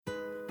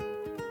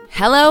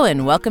Hello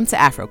and welcome to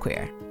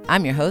Afroqueer.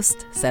 I'm your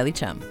host, Sally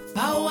Chum.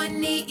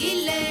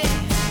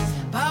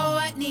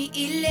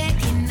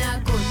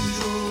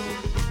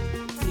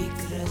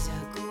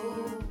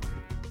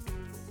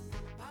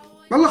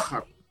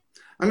 بالاخر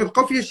انا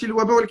بقاو فيا شي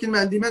الوباء ولكن ما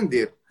عندي ما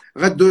ندير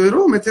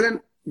غديروا مثلا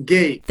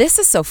gay. This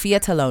is Sophia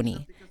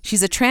Taloni.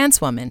 She's a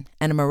trans woman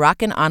and a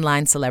Moroccan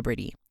online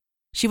celebrity.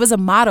 She was a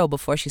model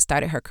before she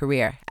started her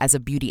career as a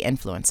beauty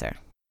influencer.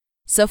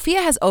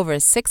 Sophia has over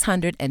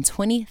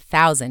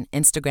 620,000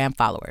 Instagram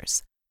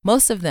followers.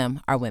 Most of them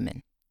are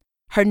women.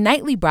 Her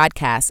nightly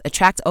broadcasts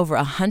attract over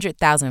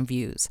 100,000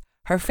 views.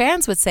 Her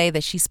fans would say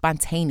that she's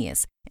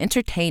spontaneous,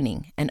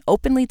 entertaining, and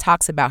openly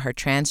talks about her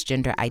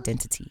transgender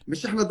identity.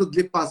 مش احنا ضد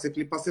لي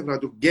باسيف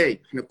هادوك gay.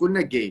 احنا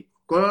كلنا gay.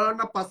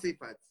 كلنا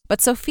باسيفات.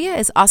 But Sophia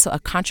is also a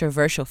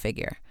controversial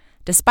figure.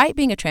 Despite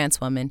being a trans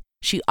woman,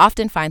 she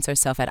often finds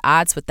herself at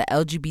odds with the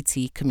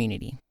LGBT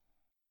community.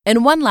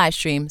 In one live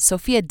stream,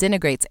 Sophia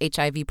denigrates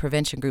HIV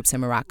prevention groups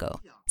in Morocco,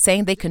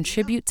 saying they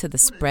contribute to the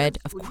spread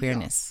of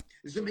queerness.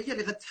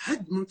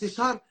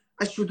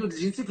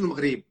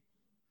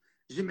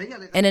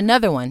 In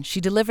another one, she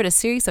delivered a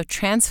series of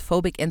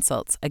transphobic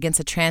insults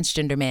against a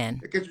transgender man.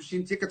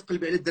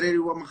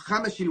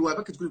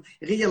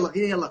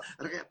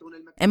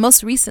 And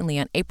most recently,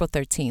 on April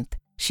 13th,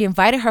 she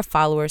invited her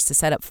followers to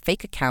set up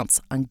fake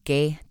accounts on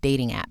gay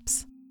dating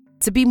apps.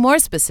 To be more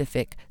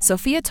specific,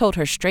 Sophia told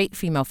her straight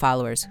female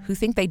followers who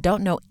think they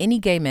don't know any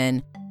gay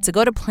men to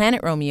go to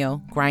Planet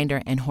Romeo,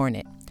 Grindr, and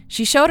Hornet.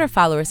 She showed her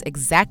followers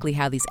exactly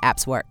how these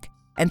apps work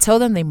and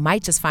told them they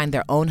might just find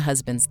their own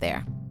husbands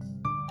there.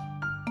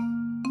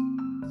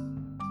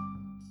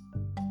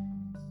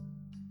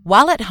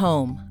 While at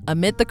home,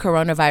 amid the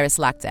coronavirus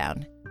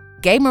lockdown,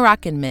 gay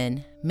Moroccan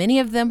men, many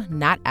of them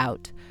not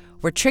out,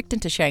 were tricked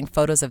into sharing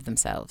photos of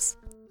themselves.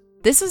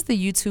 This is the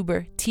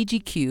YouTuber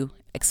TGQ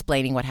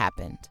explaining what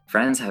happened.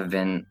 Friends have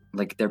been,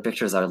 their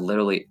pictures are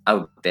literally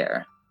out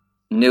there.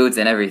 Nudes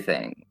and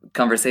everything.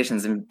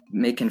 Conversations and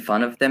making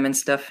fun of them and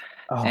stuff.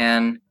 Oh.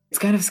 And it's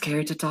kind of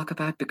scary to talk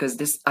about because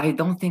I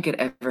don't think it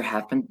ever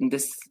happened in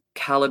this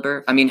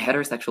caliber. I mean,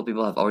 heterosexual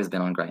people have always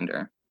been on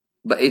Grindr.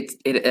 But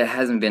it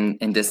hasn't been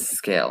in this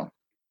scale.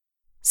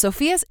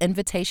 Sophia's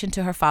invitation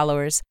to her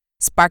followers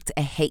sparked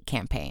a hate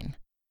campaign.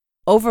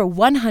 Over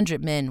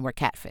 100 men were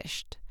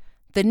catfished.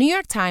 The New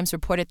York Times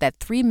reported that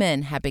 3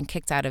 men had been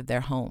kicked out of their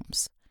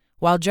homes,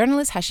 while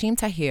journalist Hashim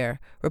Tahir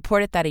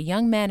reported that a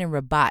young man in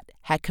Rabat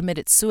had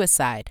committed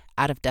suicide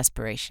out of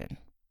desperation.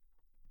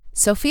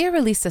 Sophia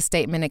released a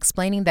statement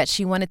explaining that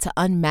she wanted to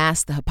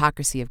unmask the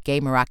hypocrisy of gay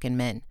Moroccan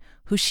men,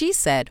 who she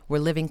said were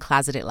living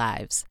closeted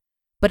lives.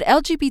 But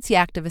LGBT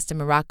activists in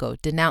Morocco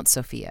denounced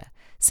Sophia,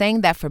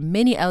 saying that for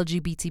many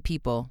LGBT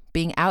people,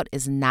 being out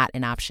is not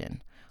an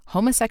option.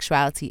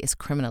 Homosexuality is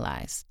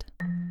criminalized.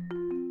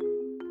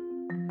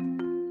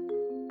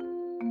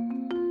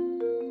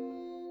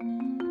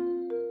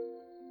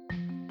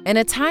 In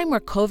a time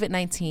where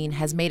COVID-19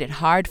 has made it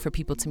hard for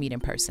people to meet in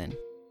person,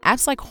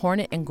 apps like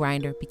Hornet and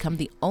Grindr become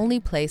the only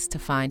place to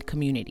find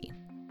community.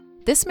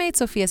 This made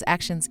Sophia's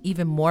actions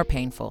even more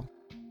painful.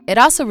 It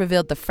also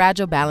revealed the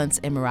fragile balance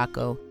in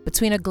Morocco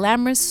between a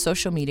glamorous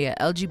social media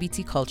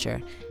LGBT culture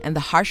and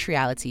the harsh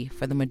reality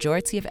for the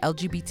majority of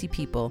LGBT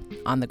people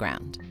on the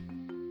ground.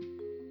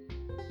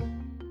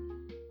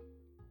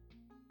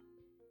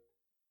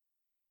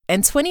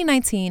 In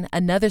 2019,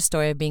 another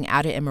story of being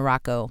outed in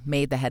Morocco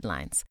made the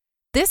headlines.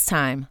 This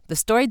time, the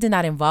story did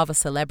not involve a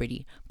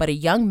celebrity, but a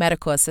young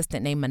medical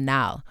assistant named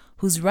Manal,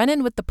 whose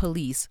run-in with the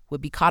police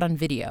would be caught on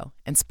video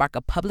and spark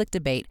a public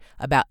debate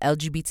about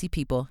LGBT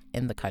people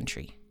in the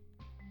country.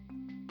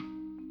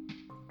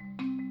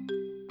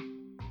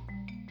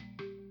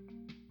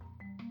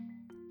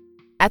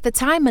 At the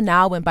time,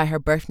 Manal went by her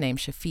birth name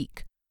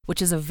Shafiq,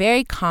 which is a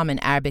very common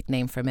Arabic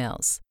name for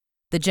males,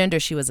 the gender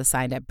she was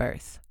assigned at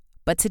birth.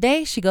 But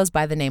today, she goes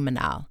by the name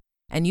Manal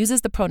and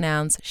uses the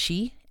pronouns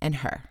she and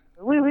her.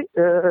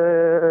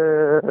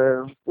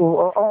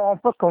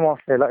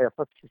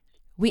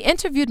 We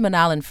interviewed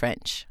Manal in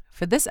French.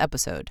 For this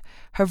episode,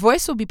 her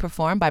voice will be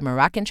performed by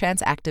Moroccan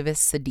trans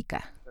activist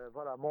Sadiqa.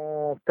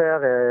 Mon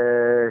père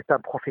est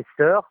un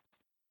professeur.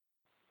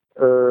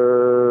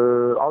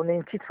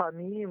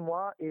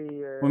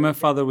 When my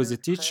father was a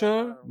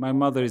teacher, my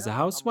mother is a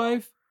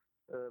housewife.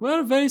 We're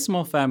a very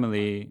small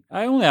family.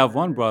 I only have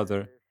one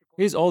brother.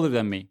 He's older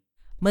than me.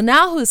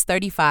 Manal, who is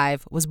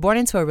 35, was born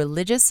into a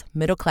religious,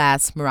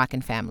 middle-class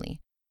Moroccan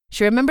family.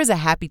 She remembers a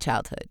happy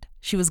childhood.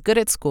 She was good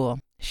at school.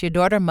 She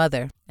adored her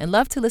mother and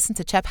loved to listen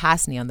to Chef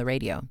Hasni on the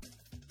radio.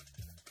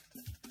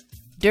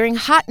 During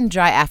hot and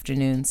dry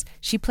afternoons,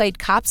 she played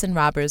cops and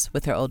robbers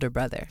with her older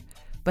brother.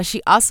 But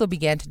she also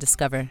began to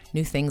discover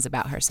new things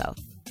about herself.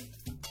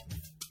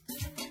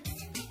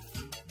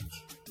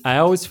 I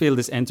always feel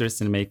this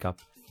interest in makeup.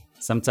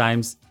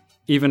 Sometimes,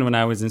 even when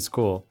I was in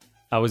school,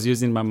 I was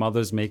using my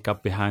mother's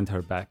makeup behind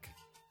her back.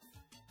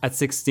 At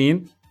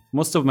 16,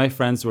 most of my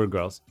friends were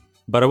girls,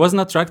 but I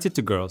wasn't attracted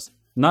to girls.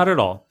 Not at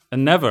all,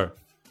 and never.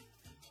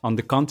 On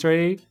the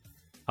contrary,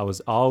 I was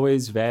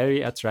always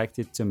very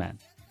attracted to men.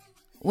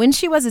 When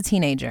she was a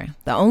teenager,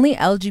 the only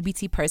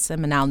LGBT person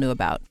Manal knew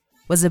about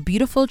was a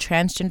beautiful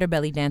transgender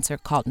belly dancer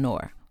called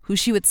Noor, who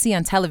she would see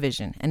on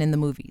television and in the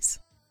movies.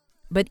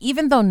 But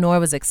even though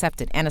Noor was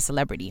accepted and a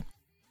celebrity,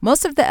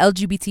 most of the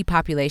LGBT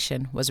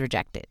population was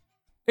rejected.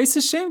 It's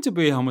a shame to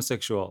be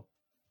homosexual.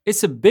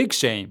 It's a big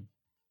shame.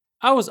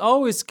 I was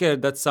always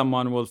scared that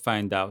someone will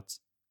find out.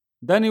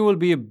 Then it will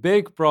be a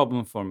big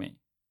problem for me.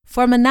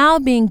 For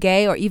Manal, being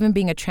gay or even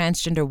being a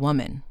transgender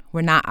woman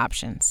were not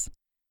options.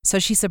 So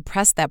she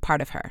suppressed that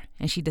part of her,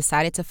 and she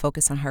decided to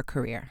focus on her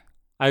career.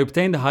 I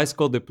obtained a high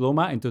school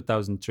diploma in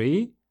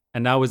 2003,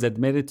 and I was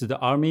admitted to the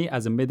army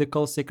as a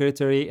medical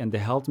secretary in the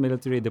Health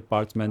Military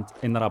Department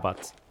in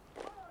Rabat.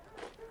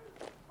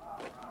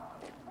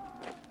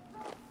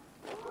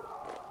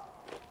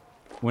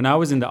 When I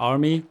was in the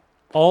army,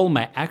 all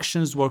my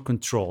actions were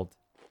controlled.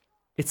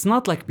 It's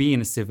not like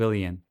being a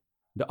civilian.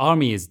 The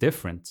army is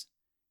different.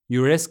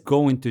 You risk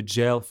going to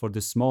jail for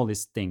the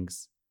smallest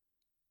things.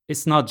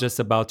 It's not just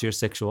about your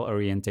sexual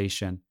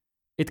orientation.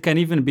 It can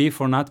even be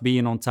for not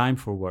being on time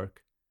for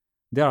work.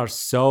 There are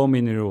so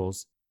many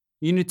rules.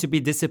 You need to be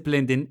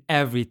disciplined in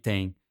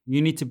everything.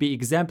 You need to be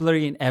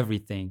exemplary in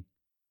everything.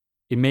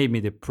 It made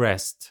me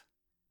depressed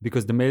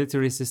because the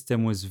military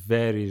system was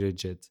very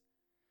rigid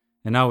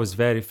and I was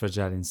very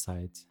fragile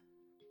inside.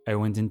 I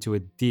went into a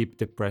deep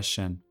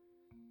depression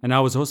and I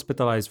was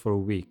hospitalized for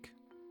a week.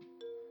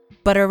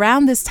 But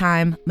around this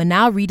time,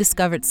 Manal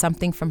rediscovered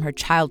something from her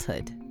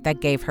childhood that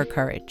gave her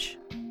courage.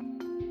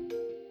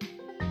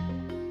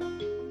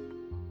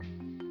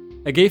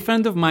 A gay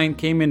friend of mine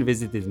came and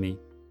visited me.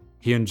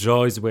 He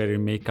enjoys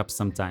wearing makeup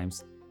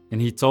sometimes. And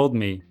he told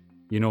me,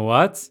 you know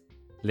what?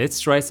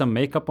 Let's try some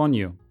makeup on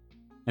you.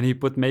 And he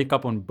put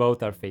makeup on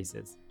both our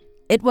faces.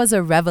 It was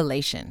a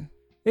revelation.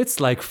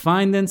 It's like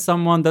finding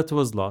someone that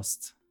was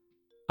lost.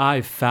 I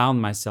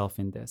found myself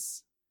in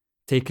this.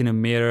 Taking a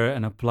mirror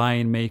and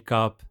applying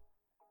makeup.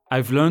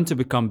 I've learned to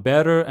become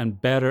better and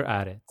better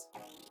at it.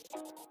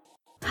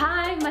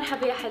 Hi,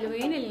 مرحبا يا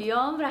حلوين.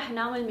 اليوم راح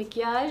نعمل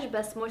مكياج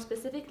بس more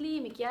specifically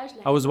مكياج.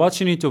 I was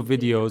watching YouTube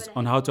videos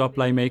on how to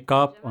apply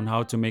makeup, on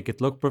how to make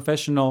it look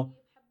professional.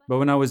 But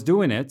when I was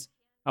doing it,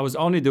 I was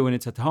only doing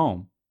it at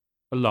home,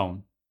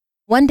 alone.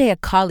 One day, a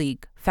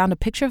colleague found a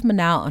picture of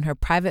Manal on her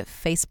private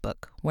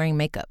Facebook wearing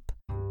makeup.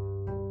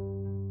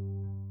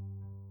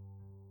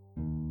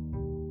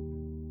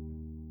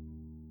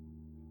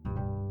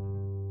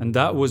 And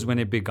that was when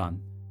it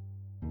began.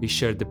 We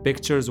shared the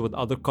pictures with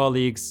other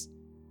colleagues,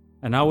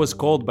 and I was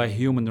called by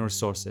human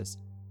resources.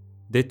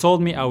 They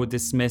told me I was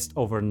dismissed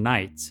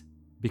overnight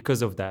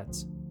because of that.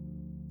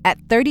 At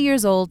 30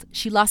 years old,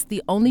 she lost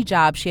the only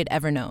job she had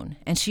ever known,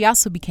 and she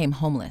also became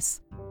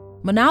homeless.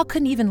 Manal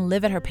couldn't even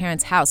live at her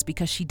parents' house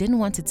because she didn't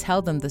want to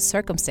tell them the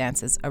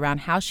circumstances around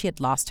how she had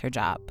lost her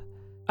job.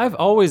 I've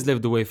always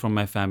lived away from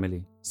my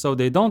family, so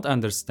they don't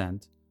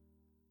understand.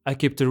 I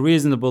kept a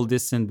reasonable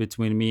distance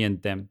between me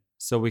and them,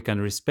 so we can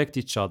respect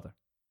each other.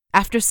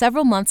 After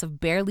several months of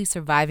barely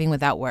surviving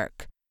without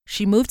work,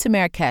 she moved to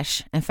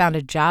Marrakesh and found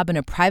a job in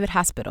a private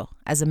hospital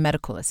as a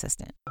medical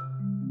assistant.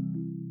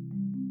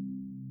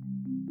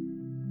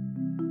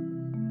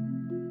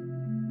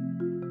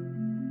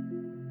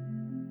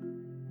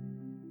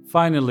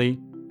 Finally,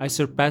 I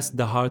surpassed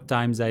the hard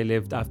times I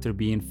lived after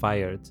being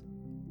fired.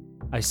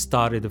 I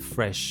started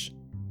afresh.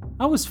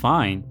 I was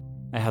fine.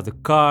 I had a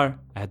car,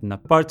 I had an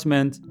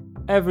apartment,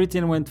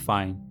 everything went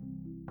fine.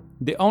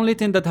 The only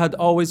thing that had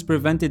always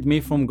prevented me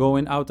from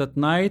going out at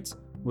night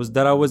was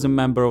that I was a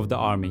member of the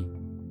army.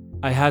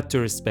 I had to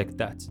respect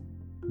that,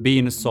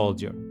 being a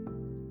soldier.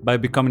 By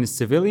becoming a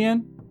civilian,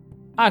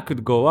 I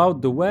could go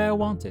out the way I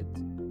wanted.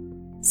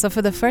 So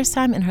for the first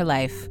time in her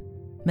life,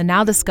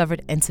 Manal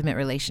discovered intimate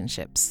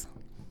relationships.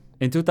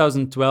 In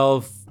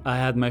 2012, I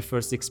had my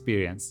first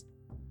experience.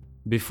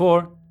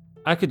 Before,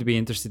 I could be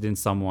interested in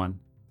someone,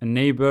 a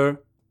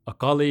neighbor, a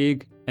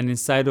colleague, and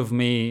inside of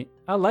me,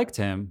 I liked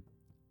him.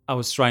 I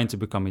was trying to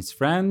become his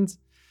friend,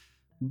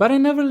 but I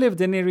never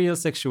lived any real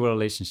sexual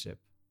relationship.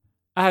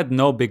 I had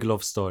no big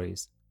love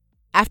stories.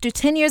 After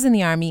 10 years in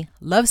the army,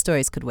 love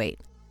stories could wait,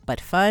 but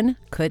fun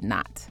could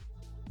not.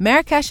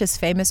 Marrakesh is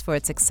famous for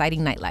its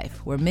exciting nightlife,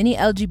 where many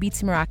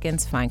LGBT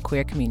Moroccans find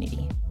queer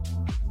community.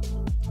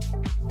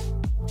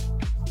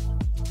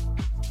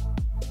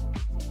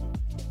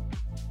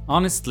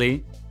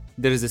 Honestly,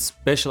 there is a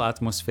special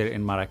atmosphere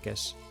in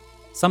Marrakesh,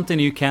 something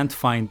you can't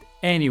find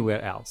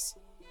anywhere else.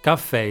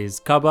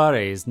 Cafes,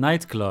 cabarets,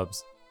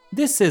 nightclubs.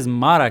 This is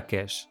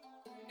Marrakesh.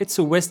 It's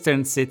a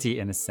Western city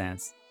in a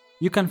sense.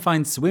 You can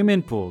find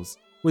swimming pools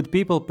with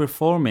people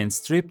performing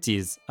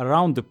striptease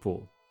around the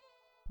pool.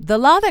 The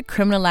law that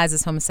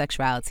criminalizes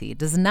homosexuality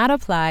does not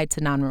apply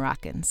to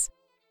non-Moroccans.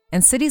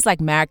 And cities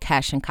like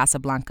Marrakesh and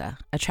Casablanca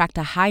attract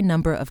a high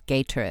number of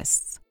gay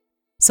tourists.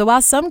 So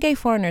while some gay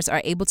foreigners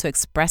are able to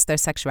express their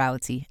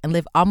sexuality and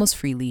live almost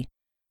freely,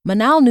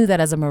 Manal knew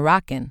that as a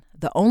Moroccan,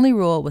 the only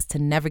rule was to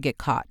never get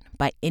caught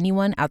by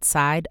anyone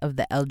outside of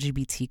the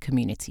LGBT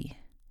community.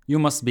 You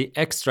must be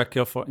extra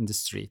careful in the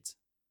street.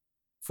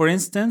 For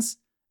instance,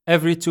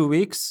 every 2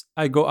 weeks,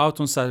 I go out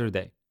on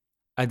Saturday.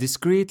 I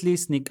discreetly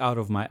sneak out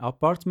of my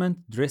apartment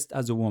dressed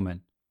as a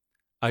woman.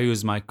 I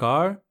use my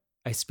car,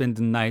 I spend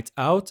the night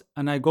out,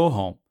 and I go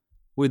home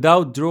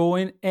without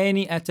drawing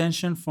any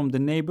attention from the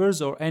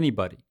neighbors or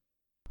anybody.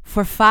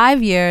 For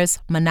 5 years,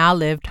 Manal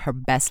lived her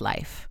best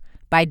life.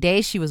 By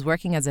day, she was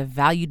working as a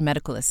valued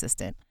medical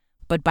assistant,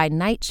 but by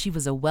night, she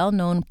was a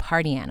well-known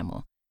party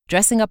animal,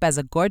 dressing up as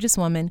a gorgeous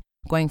woman,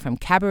 going from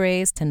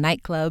cabarets to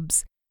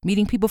nightclubs,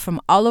 meeting people from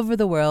all over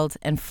the world,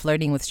 and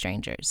flirting with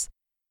strangers.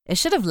 It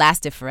should have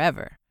lasted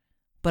forever,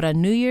 but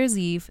on New Year's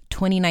Eve,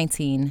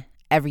 2019,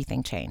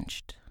 everything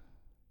changed.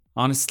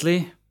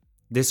 Honestly,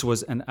 this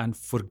was an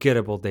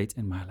unforgettable date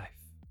in my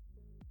life.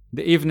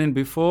 The evening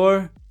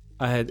before,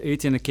 I had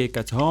eaten a cake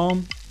at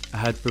home, I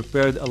had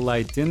prepared a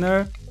light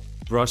dinner,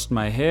 brushed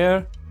my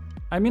hair.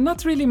 I mean,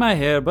 not really my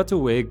hair, but a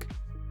wig.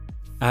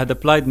 I had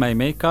applied my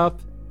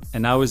makeup,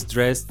 and I was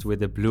dressed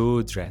with a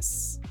blue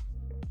dress.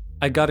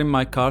 I got in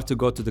my car to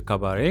go to the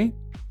cabaret.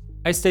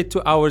 I stayed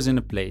 2 hours in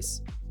a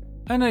place,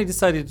 and I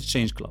decided to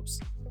change clothes.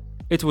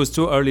 It was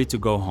too early to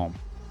go home.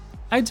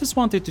 I just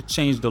wanted to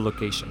change the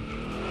location.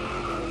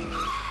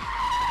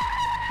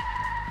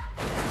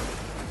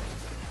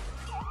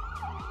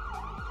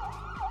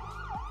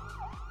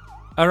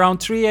 Around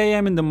 3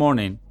 a.m. in the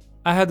morning,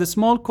 I had a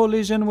small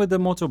collision with a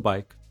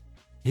motorbike.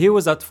 He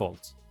was at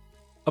fault.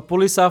 A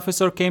police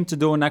officer came to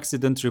do an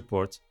accident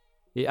report.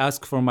 He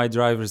asked for my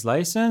driver's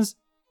license.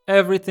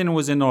 Everything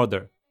was in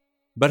order.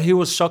 But he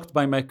was shocked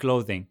by my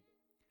clothing.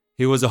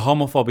 He was a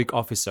homophobic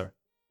officer.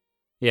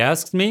 He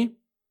asked me,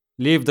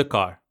 "Leave the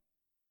car."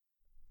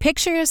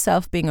 Picture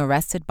yourself being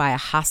arrested by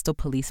a hostile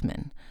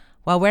policeman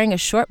while wearing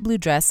a short blue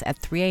dress at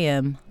 3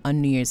 a.m.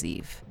 on New Year's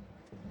Eve.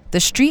 The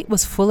street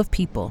was full of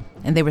people,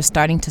 and they were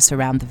starting to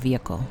surround the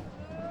vehicle.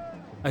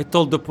 I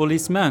told the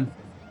policeman,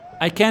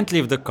 "I can't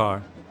leave the car.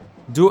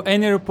 Do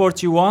any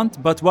report you want,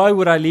 but why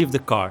would I leave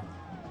the car?"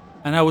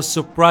 And I was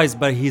surprised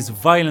by his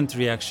violent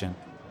reaction.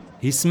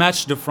 He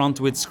smashed the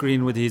front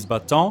windscreen with his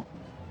baton,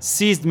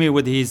 seized me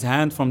with his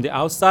hand from the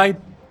outside,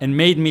 and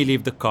made me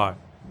leave the car.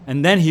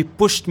 And then he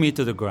pushed me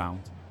to the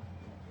ground.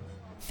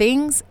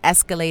 Things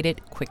escalated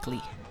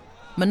quickly.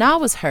 Manal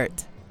was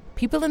hurt.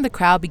 People in the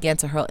crowd began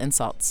to hurl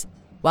insults,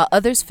 while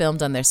others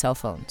filmed on their cell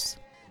phones.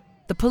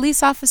 The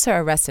police officer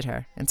arrested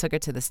her and took her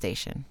to the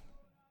station.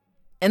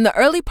 In the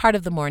early part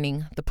of the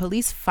morning, the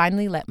police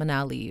finally let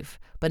Manal leave,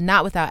 but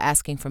not without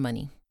asking for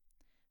money.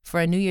 For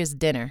a New Year's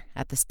dinner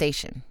at the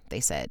station,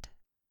 they said.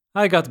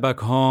 I got back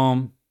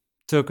home,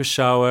 took a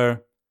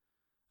shower.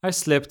 I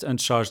slept and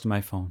charged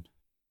my phone.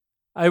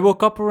 I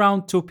woke up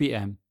around 2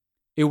 p.m.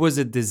 It was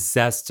a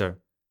disaster.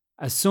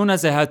 As soon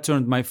as I had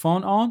turned my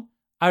phone on,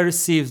 I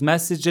received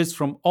messages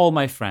from all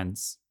my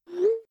friends.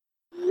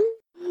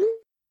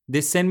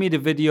 They sent me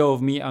the video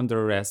of me under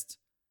arrest.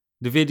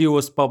 The video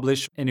was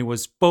published and it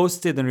was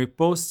posted and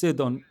reposted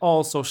on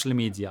all social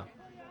media,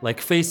 like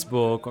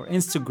Facebook or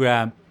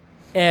Instagram,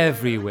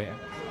 everywhere.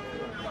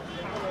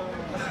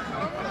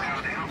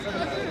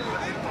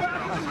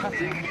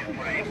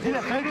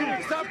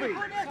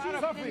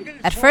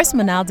 At first,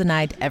 Manal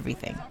denied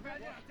everything.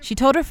 She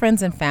told her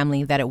friends and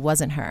family that it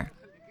wasn't her.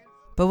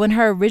 But when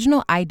her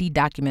original ID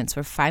documents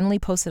were finally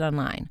posted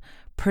online,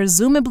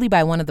 presumably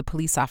by one of the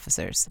police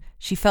officers,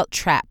 she felt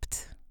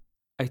trapped.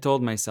 I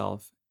told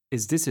myself,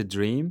 is this a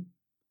dream?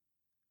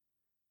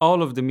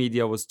 All of the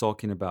media was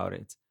talking about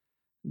it.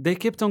 They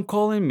kept on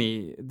calling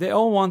me. They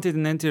all wanted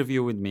an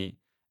interview with me.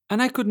 And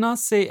I could not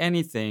say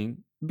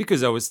anything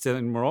because I was still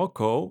in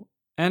Morocco,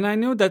 and I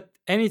knew that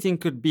anything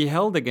could be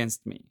held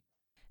against me.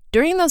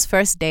 During those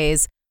first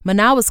days,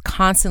 Manal was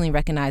constantly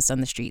recognized on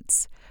the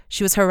streets.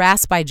 She was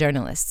harassed by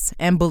journalists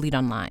and bullied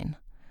online.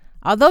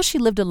 Although she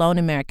lived alone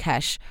in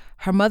Marrakesh,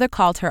 her mother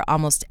called her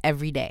almost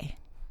every day.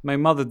 My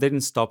mother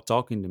didn't stop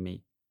talking to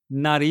me,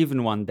 not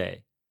even one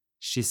day.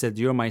 She said,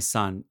 "You're my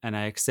son, and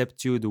I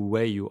accept you the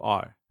way you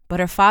are." But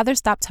her father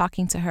stopped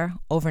talking to her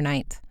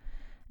overnight,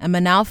 and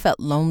Manal felt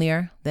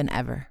lonelier than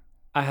ever.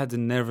 I had a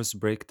nervous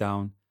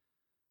breakdown.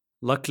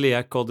 Luckily,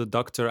 I called a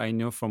doctor I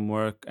knew from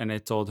work, and I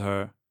told her,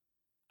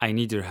 "I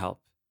need your help."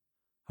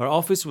 Her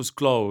office was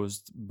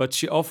closed, but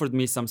she offered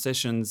me some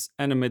sessions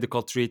and a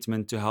medical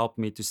treatment to help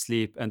me to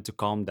sleep and to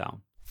calm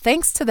down.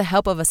 Thanks to the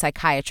help of a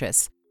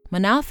psychiatrist,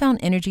 Manal found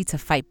energy to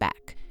fight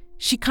back.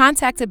 She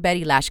contacted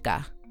Betty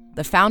Lashka,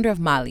 the founder of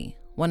Mali,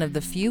 one of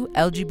the few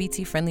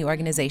LGBT-friendly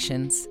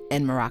organizations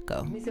in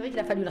Morocco.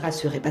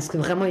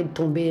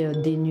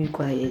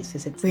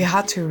 We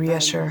had to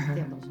reassure her,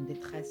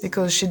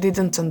 because she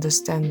didn't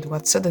understand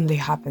what suddenly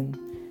happened.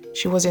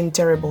 She was in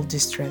terrible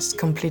distress,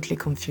 completely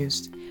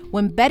confused.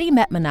 When Betty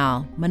met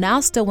Manal,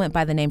 Manal still went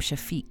by the name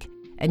Shafiq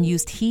and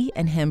used he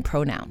and him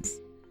pronouns.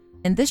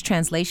 In this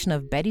translation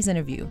of Betty's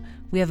interview,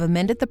 we have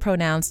amended the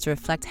pronouns to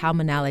reflect how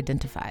Manal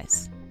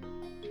identifies.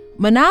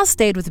 Manal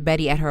stayed with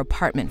Betty at her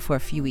apartment for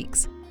a few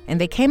weeks, and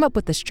they came up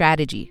with a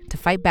strategy to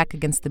fight back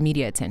against the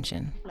media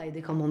attention.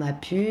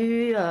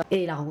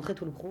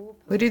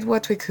 We did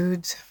what we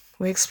could.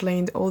 We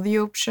explained all the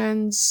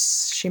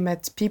options. She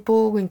met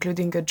people,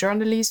 including a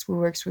journalist who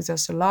works with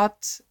us a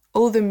lot.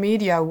 All the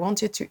media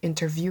wanted to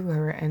interview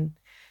her, and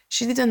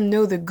She didn't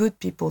know the good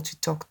people to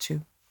talk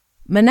to.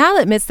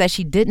 Manal admits that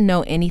she didn't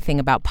know anything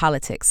about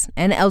politics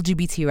and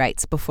LGBT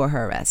rights before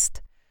her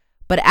arrest.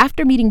 But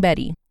after meeting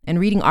Betty and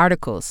reading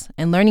articles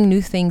and learning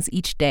new things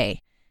each day,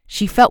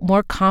 she felt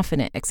more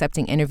confident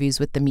accepting interviews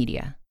with the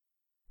media.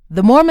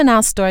 The more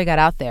Manal's story got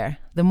out there,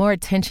 the more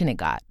attention it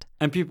got.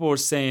 And people were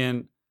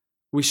saying,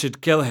 we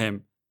should kill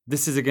him.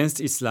 This is against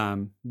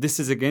Islam. This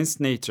is against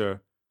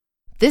nature.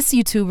 This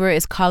YouTuber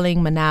is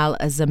calling Manal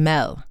a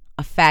zamel,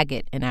 a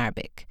faggot in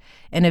Arabic,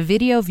 in a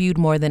video viewed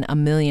more than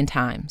 1 million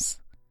times.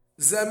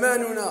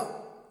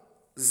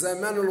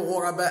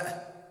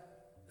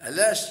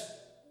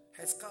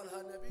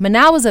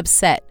 Manal was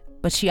upset,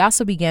 but she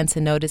also began to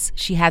notice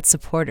she had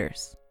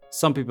supporters.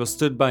 Some people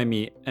stood by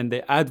me and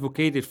they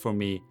advocated for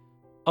me.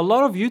 A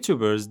lot of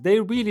YouTubers, they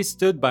really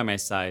stood by my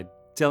side,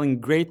 telling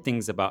great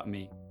things about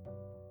me.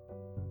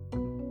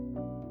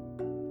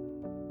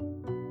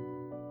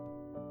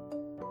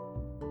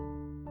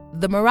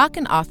 The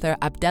Moroccan author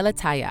Abdella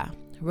Taya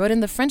wrote in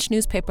the French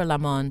newspaper Le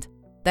Monde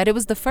that it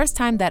was the first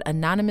time that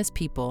anonymous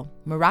people,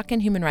 Moroccan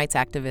human rights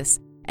activists,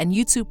 and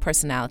YouTube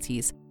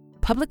personalities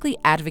publicly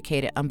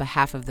advocated on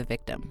behalf of the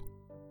victim,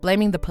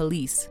 blaming the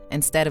police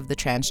instead of the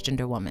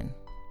transgender woman.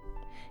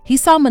 He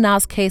saw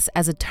Manal's case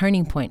as a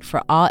turning point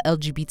for all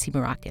LGBT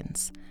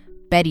Moroccans.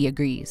 Betty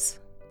agrees.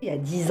 Il y a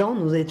 10 ans,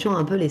 nous étions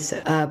un peu les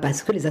seuls,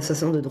 parce que les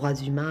associations de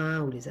droits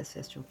humains ou les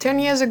associations... 10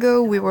 years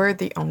ago, we were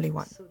the only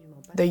one.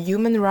 The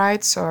human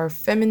rights or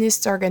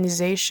feminist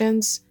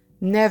organizations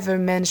never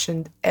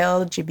mentioned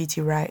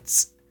LGBT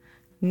rights.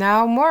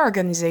 Now more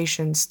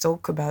organizations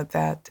talk about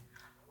that.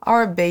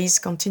 Our base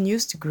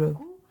continues to grow.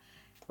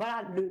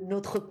 Voilà,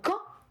 notre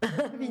camp,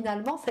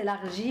 finalement,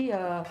 s'élargit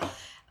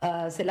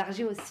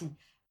aussi.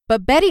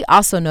 But Betty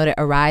also noted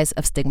a rise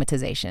of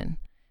stigmatization.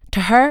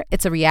 To her,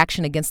 it's a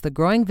reaction against the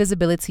growing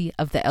visibility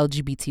of the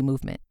LGBT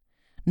movement.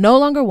 No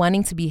longer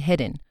wanting to be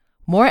hidden,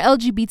 more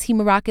LGBT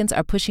Moroccans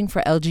are pushing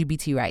for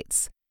LGBT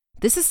rights.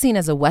 This is seen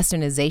as a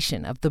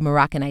westernization of the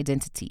Moroccan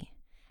identity.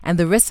 And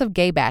the risks of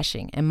gay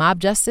bashing and mob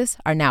justice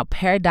are now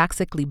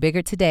paradoxically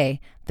bigger today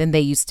than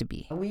they used to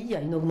be. Oui, il y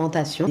a une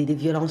augmentation des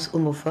violences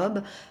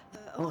homophobes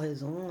en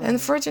raison...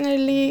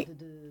 Unfortunately,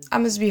 I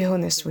must be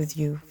honest with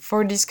you.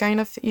 For this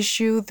kind of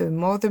issue, the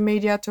more the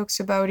media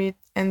talks about it,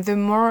 and the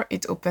more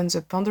it opens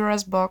a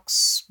Pandora's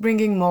box,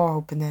 bringing more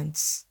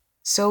opponents.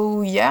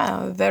 So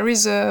yeah, there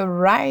is a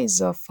rise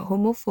of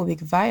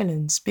homophobic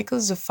violence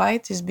because the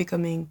fight is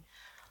becoming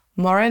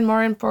more and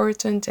more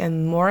important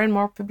and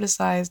more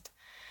publicized.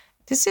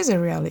 This is a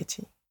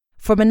reality.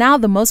 For Manal,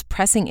 the most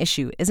pressing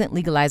issue isn't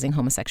legalizing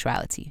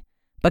homosexuality,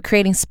 but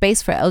creating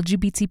space for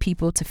LGBT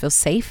people to feel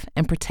safe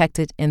and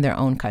protected in their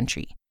own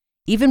country,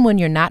 even when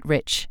you're not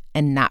rich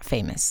and not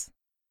famous.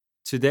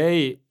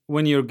 Today,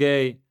 when you're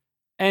gay,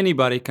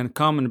 anybody can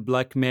come and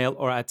blackmail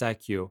or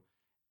attack you.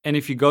 And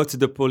if you go to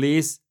the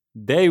police,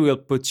 they will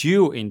put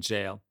you in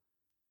jail.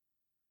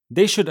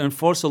 They should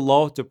enforce a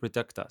law to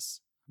protect us.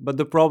 But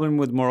the problem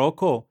with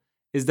Morocco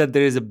is that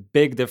there is a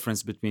big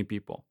difference between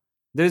people.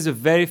 There is a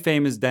very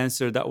famous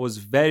dancer that was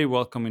very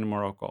welcome in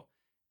Morocco,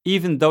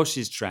 even though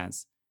she's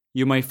trans.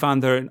 You might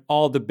find her in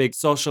all the big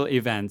social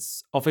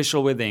events,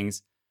 official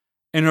weddings.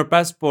 In her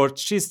passport,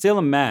 she's still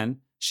a man.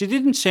 She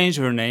didn't change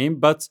her name,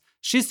 but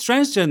she's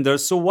transgender,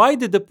 so why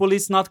did the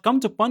police not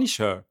come to punish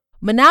her?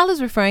 Manal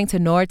is referring to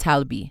Noor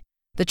Talbi,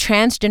 the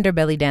transgender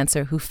belly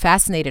dancer who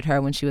fascinated her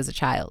when she was a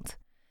child.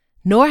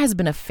 Noor has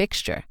been a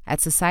fixture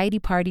at society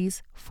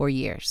parties for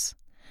years.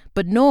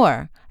 But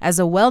Noor, as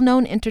a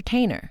well-known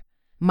entertainer,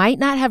 might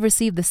not have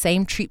received the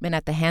same treatment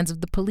at the hands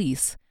of the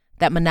police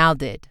that Manal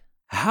did.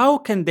 How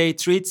can they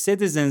treat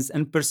citizens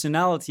and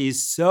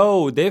personalities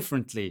so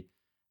differently?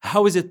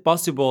 How is it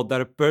possible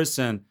that a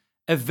person,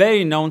 a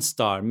very known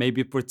star, may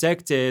be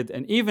protected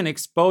and even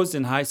exposed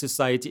in high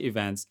society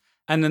events,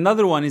 and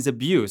another one is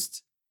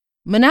abused?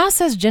 Manal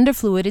says gender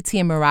fluidity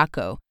in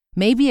Morocco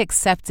may be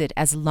accepted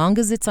as long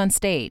as it's on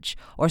stage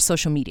or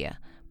social media,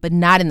 but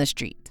not in the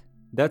street.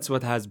 That's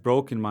what has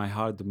broken my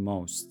heart the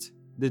most.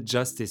 The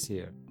justice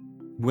here.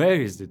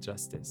 Where is the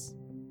justice?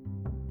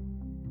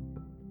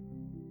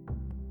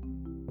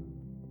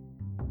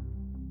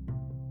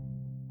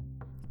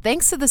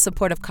 Thanks to the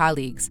support of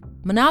colleagues,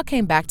 Manal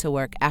came back to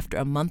work after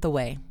a month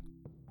away.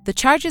 The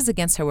charges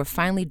against her were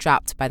finally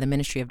dropped by the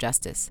Ministry of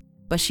Justice,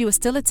 but she was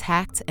still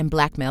attacked and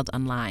blackmailed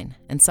online,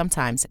 and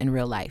sometimes in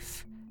real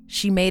life.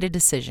 She made a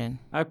decision.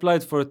 I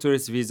applied for a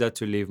tourist visa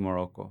to leave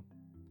Morocco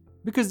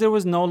because there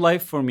was no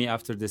life for me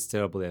after this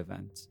terrible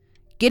event.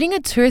 Getting a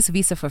tourist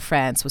visa for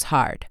France was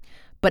hard,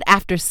 but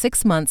after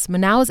 6 months,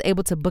 Manal was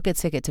able to book a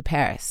ticket to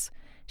Paris.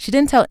 She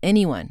didn't tell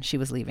anyone she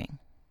was leaving.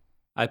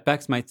 I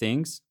packed my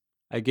things.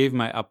 I gave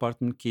my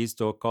apartment keys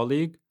to a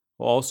colleague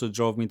who also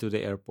drove me to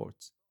the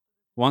airport.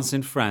 Once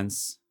in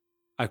France,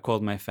 I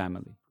called my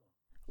family.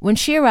 When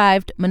she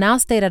arrived, Manal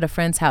stayed at a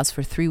friend's house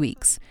for 3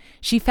 weeks.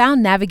 She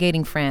found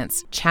navigating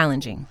France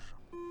challenging.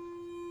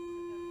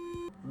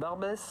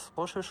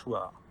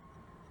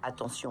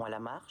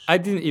 I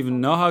didn't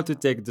even know how to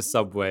take the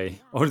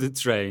subway or the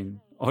train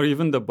or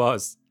even the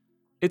bus.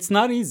 It's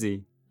not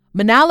easy.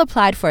 Manal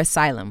applied for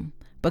asylum,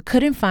 but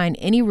couldn't find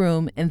any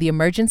room in the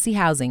emergency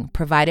housing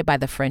provided by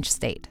the French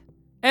state.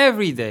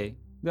 Every day,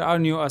 there are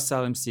new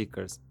asylum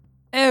seekers.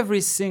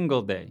 Every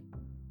single day.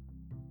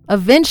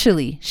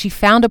 Eventually, she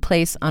found a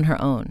place on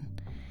her own,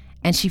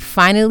 and she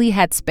finally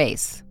had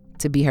space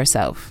to be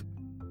herself.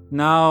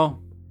 Now,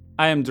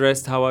 I am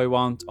dressed how I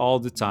want all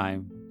the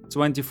time,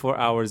 24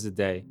 hours a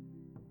day.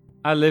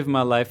 I live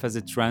my life as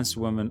a trans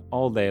woman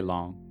all day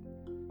long.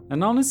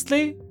 And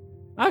honestly,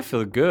 I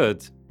feel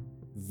good.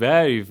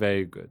 Very,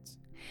 very good.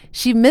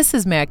 She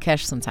misses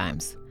Marrakesh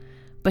sometimes,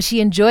 but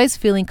she enjoys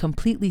feeling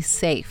completely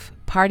safe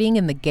partying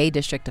in the gay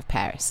district of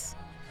Paris.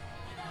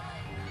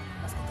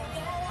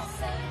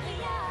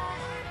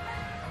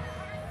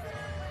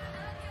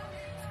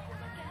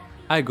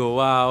 I go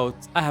out,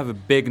 I have a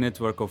big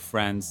network of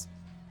friends.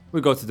 We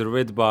go to the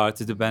Red Bar,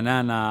 to the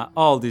Banana,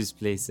 all these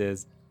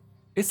places.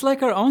 It's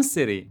like our own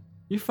city.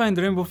 You find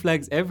rainbow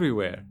flags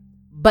everywhere.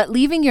 But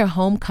leaving your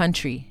home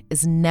country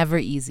is never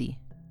easy.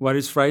 What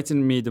is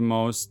frightening me the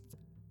most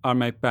are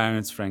my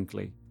parents,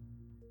 frankly.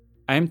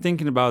 I am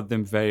thinking about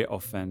them very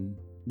often.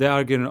 They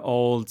are getting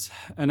old,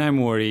 and I'm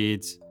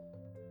worried.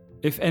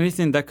 If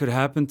anything that could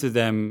happen to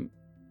them,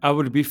 I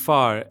would be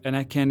far, and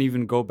I can't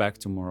even go back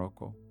to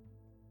Morocco.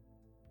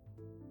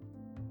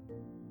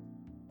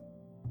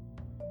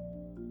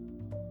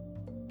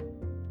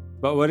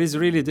 But what is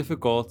really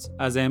difficult,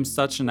 as I am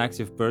such an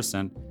active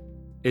person,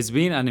 is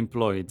being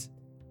unemployed.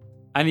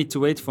 I need to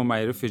wait for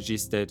my refugee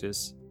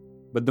status.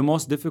 But the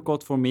most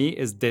difficult for me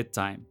is dead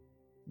time.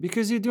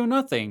 Because you do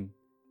nothing.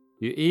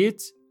 You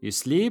eat, you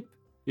sleep,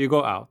 you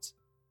go out.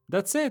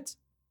 That's it.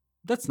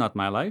 That's not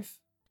my life.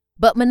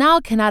 But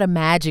Manal cannot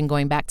imagine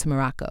going back to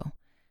Morocco.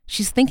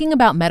 She's thinking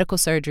about medical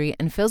surgery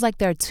and feels like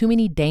there are too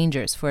many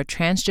dangers for a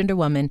transgender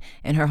woman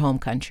in her home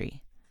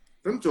country.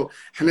 فهمتوا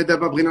حنا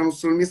دابا بغينا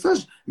نوصلوا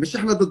الميساج ماشي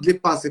حنا ضد لي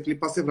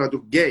باسيف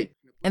هادوك جاي.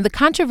 And the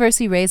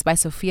controversy raised by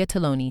Sophia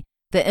Toloni,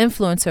 the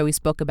influencer we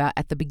spoke about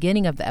at the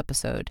beginning of the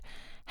episode,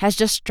 has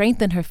just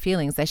strengthened her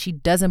feelings that she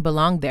doesn't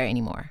belong there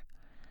anymore.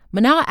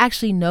 Manal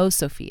actually knows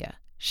Sophia.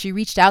 She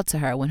reached out to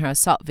her when her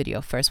assault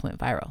video first went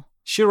viral.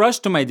 She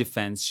rushed to my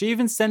defense. She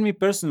even sent me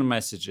personal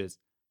messages.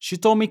 She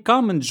told me,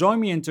 come and join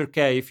me in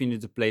Turkey if you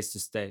need a place to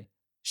stay.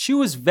 She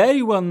was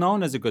very well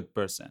known as a good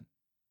person.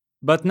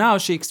 But now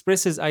she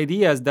expresses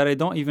ideas that I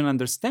don't even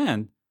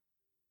understand.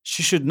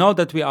 She should know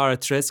that we are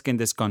at risk in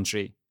this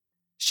country.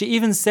 She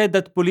even said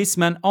that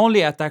policemen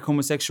only attack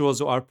homosexuals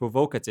who are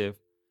provocative.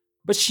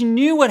 But she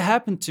knew what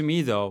happened to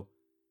me, though.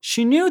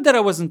 She knew that I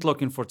wasn't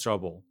looking for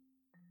trouble.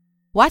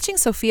 Watching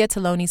Sophia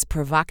Toloni's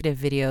provocative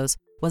videos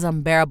was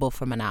unbearable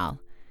for Manal,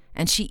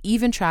 and she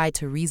even tried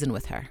to reason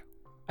with her.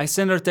 I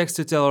sent her text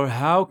to tell her,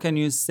 how can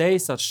you say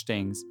such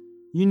things?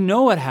 You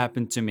know what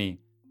happened to me.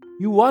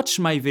 You watched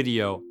my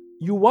video.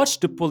 You watched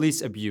the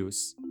police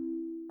abuse.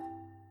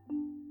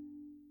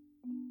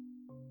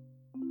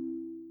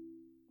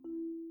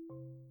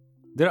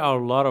 There are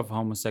a lot of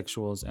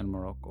homosexuals in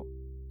Morocco,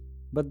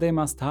 but they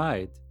must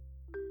hide.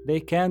 They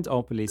can't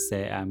openly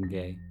say I'm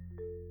gay.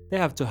 They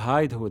have to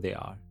hide who they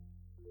are.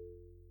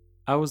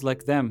 I was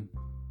like them.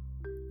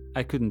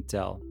 I couldn't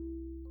tell.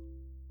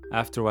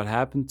 After what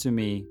happened to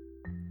me,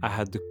 I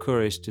had the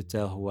courage to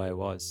tell who I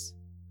was.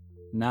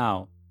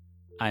 Now,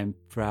 I'm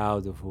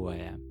proud of who I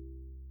am.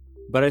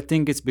 But I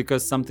think it's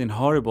because something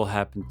horrible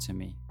happened to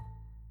me.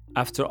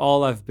 After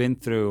all I've been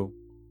through,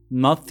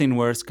 nothing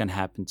worse can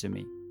happen to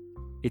me.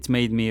 It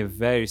made me a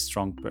very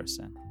strong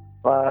person.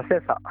 Voilà,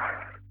 c'est ça.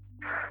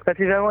 Ça,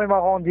 finalement, il m'a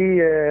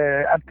rendu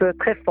un peu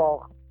très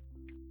fort.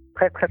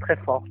 Très, très, très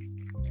fort.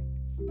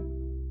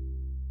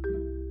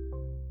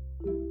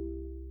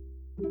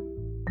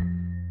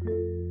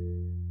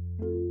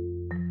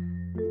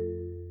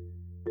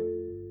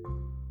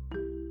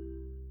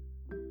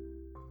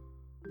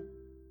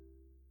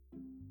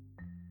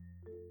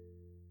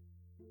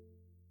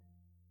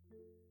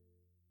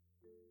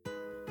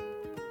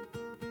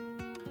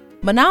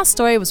 Manal's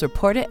story was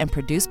reported and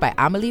produced by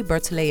Amelie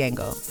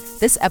Bertoleyengo.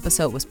 This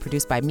episode was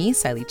produced by me,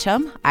 Saili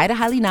Chum, Ida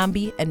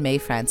Halinambi, and May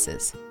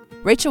Francis.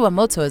 Rachel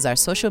Wamoto is our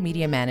social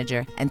media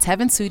manager, and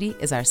Tevin Sudi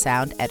is our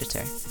sound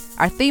editor.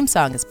 Our theme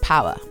song is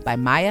Power by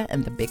Maya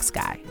and the Big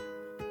Sky.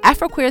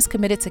 Afroqueer is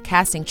committed to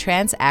casting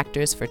trans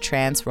actors for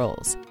trans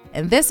roles.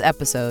 In this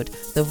episode,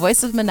 the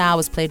voice of Manal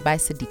was played by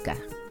Siddiqa.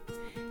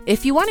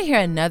 If you want to hear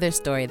another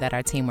story that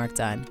our team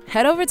worked on,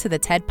 head over to the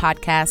TED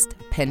podcast,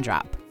 Pin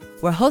Drop,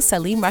 where host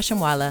Salim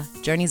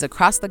Rashamwala journeys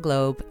across the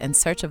globe in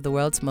search of the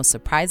world's most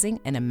surprising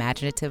and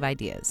imaginative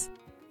ideas.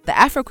 The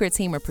Afroqueer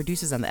team are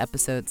producers on the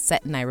episode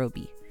set in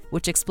Nairobi,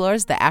 which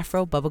explores the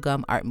Afro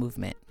bubblegum art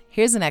movement.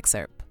 Here's an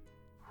excerpt.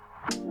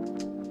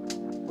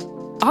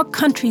 Our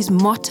country's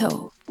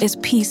motto is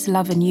peace,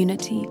 love, and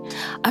unity.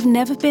 I've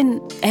never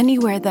been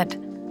anywhere that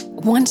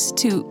wants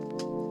to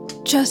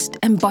just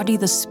embody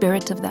the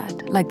spirit of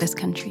that, like this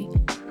country.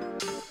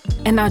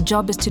 And our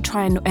job is to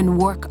try and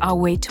work our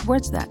way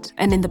towards that.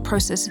 And in the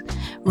process,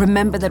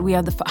 remember that we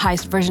are the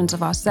highest versions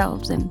of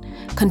ourselves and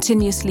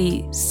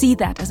continuously see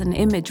that as an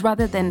image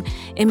rather than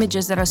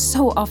images that are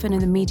so often in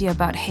the media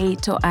about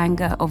hate or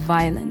anger or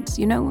violence,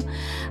 you know?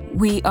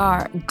 We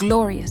are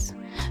glorious.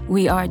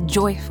 We are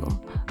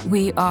joyful.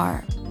 We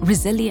are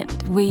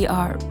resilient. We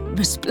are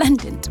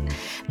resplendent.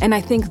 And I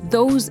think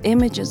those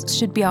images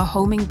should be our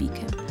homing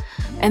beacon.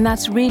 And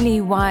that's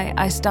really why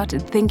I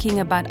started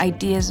thinking about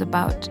ideas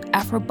about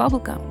Afro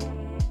bubblegum.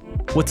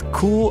 What's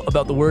cool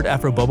about the word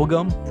Afro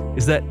bubblegum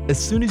is that as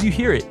soon as you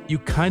hear it, you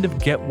kind of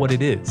get what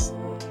it is.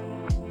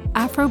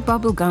 Afro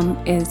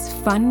bubblegum is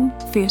fun,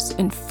 fierce,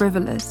 and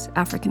frivolous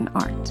African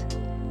art.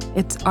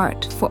 It's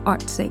art for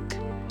art's sake.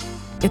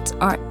 It's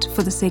art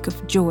for the sake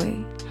of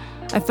joy.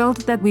 I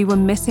felt that we were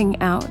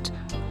missing out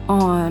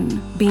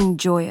on being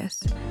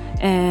joyous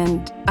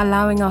and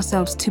allowing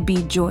ourselves to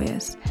be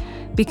joyous.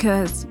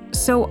 Because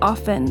so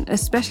often,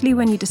 especially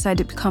when you decide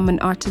to become an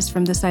artist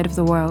from this side of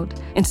the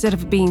world, instead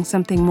of being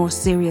something more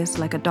serious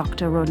like a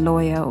doctor or a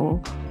lawyer or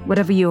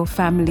whatever your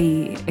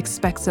family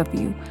expects of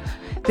you,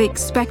 they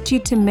expect you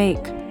to make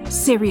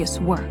serious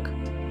work.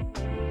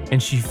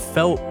 And she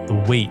felt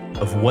the weight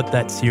of what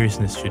that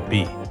seriousness should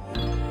be.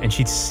 And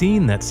she'd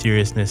seen that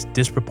seriousness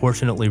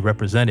disproportionately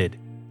represented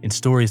in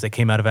stories that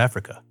came out of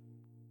Africa.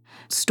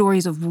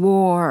 Stories of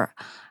war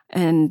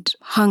and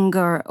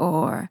hunger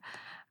or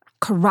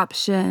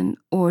corruption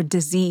or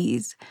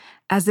disease,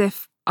 as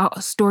if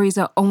our stories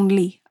are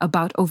only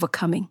about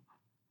overcoming.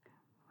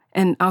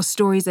 And our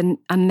stories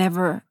are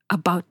never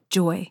about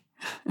joy.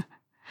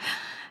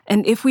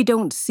 And if we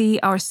don't see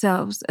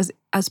ourselves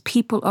as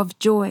people of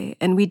joy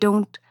and we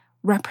don't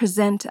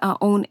represent our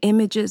own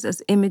images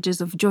as images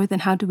of joy,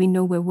 then how do we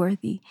know we're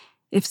worthy?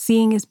 If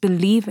seeing is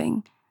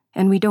believing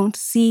and we don't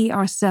see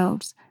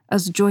ourselves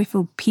as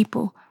joyful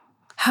people,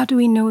 how do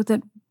we know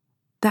that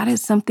that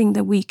is something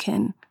that we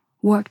can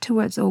work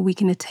towards or we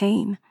can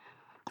attain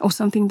or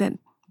something that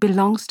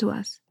belongs to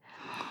us?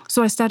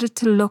 So I started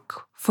to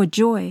look for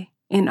joy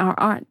in our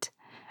art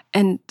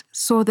and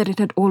saw that it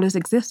had always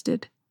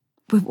existed.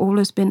 We've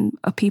always been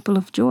a people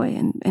of joy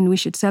and we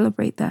should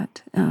celebrate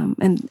that.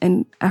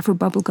 And Afro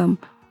bubblegum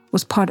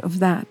was part of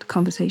that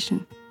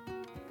conversation.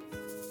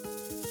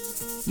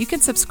 You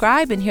can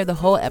subscribe and hear the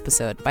whole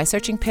episode by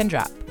searching Pin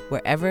Drop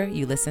wherever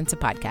you listen to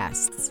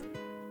podcasts.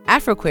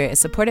 Afroqueer is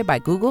supported by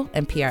Google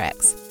and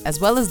PRX,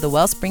 as well as the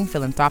Wellspring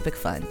Philanthropic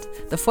Fund,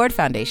 the Ford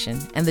Foundation,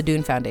 and the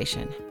Dune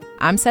Foundation.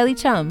 I'm Sally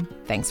Chum.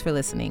 Thanks for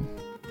listening.